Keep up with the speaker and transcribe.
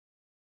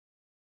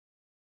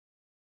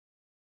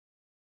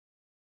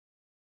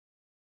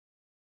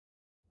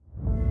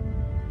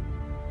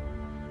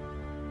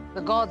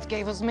The gods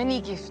gave us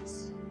many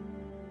gifts.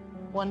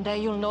 One day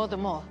you'll know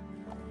them all.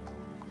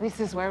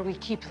 This is where we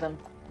keep them.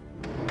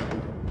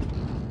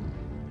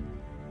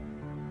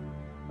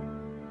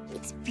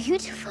 It's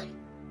beautiful.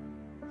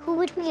 Who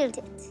would wield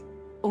it?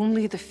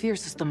 Only the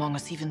fiercest among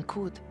us even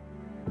could.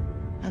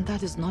 And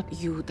that is not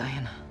you,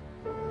 Diana.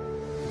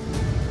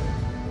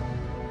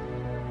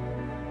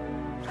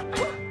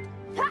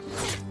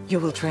 You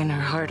will train her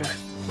harder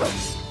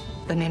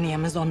than any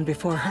Amazon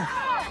before her.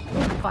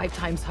 5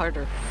 times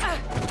harder.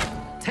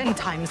 10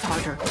 times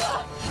harder.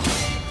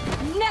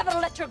 Never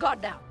let your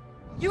guard down.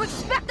 You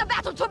expect the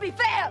battle to be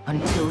fair!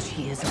 Until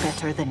she is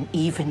better than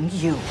even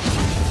you.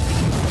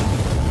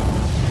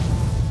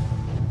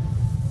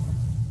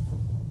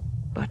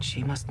 But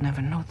she must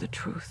never know the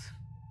truth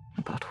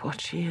about what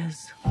she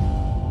is.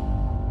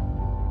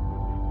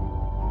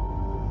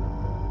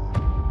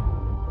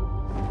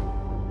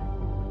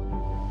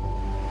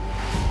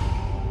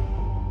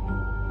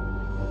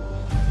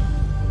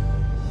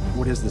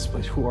 What is this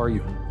place? Who are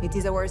you? It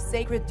is our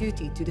sacred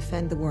duty to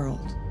defend the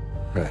world.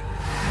 Right.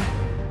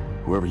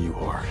 Whoever you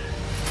are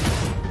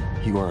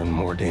in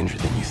more danger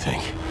than you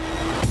think.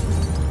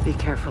 Be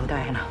careful,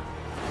 Diana.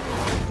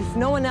 If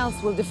no one else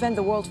will defend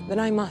the world, then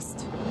I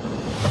must.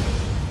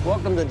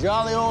 Welcome to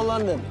jolly old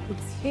London.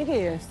 It's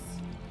hideous.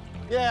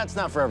 Yeah, it's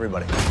not for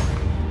everybody.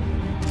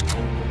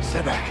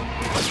 Step back.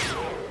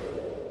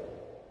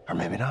 Or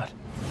maybe not.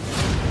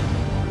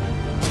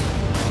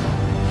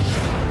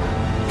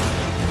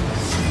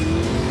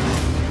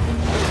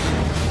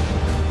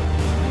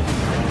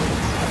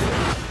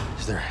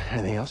 Is there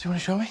anything else you want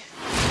to show me?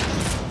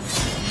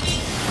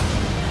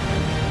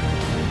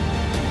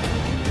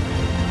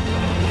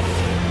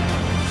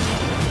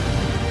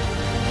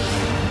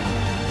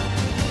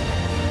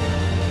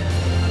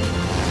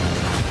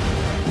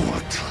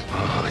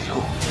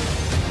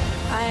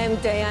 I am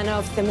Diana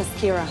of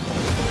Themyscira,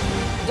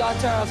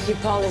 daughter of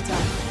Hippolyta.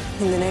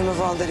 In the name of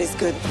all that is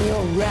good,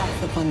 your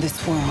wrath upon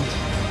this world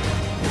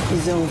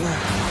is over.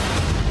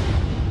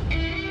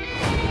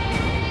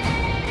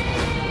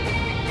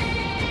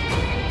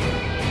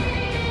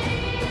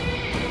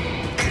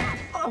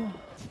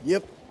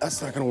 Yep,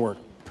 that's not gonna work.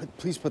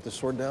 Please put the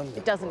sword down.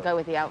 It doesn't go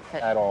with the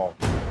outfit. At all.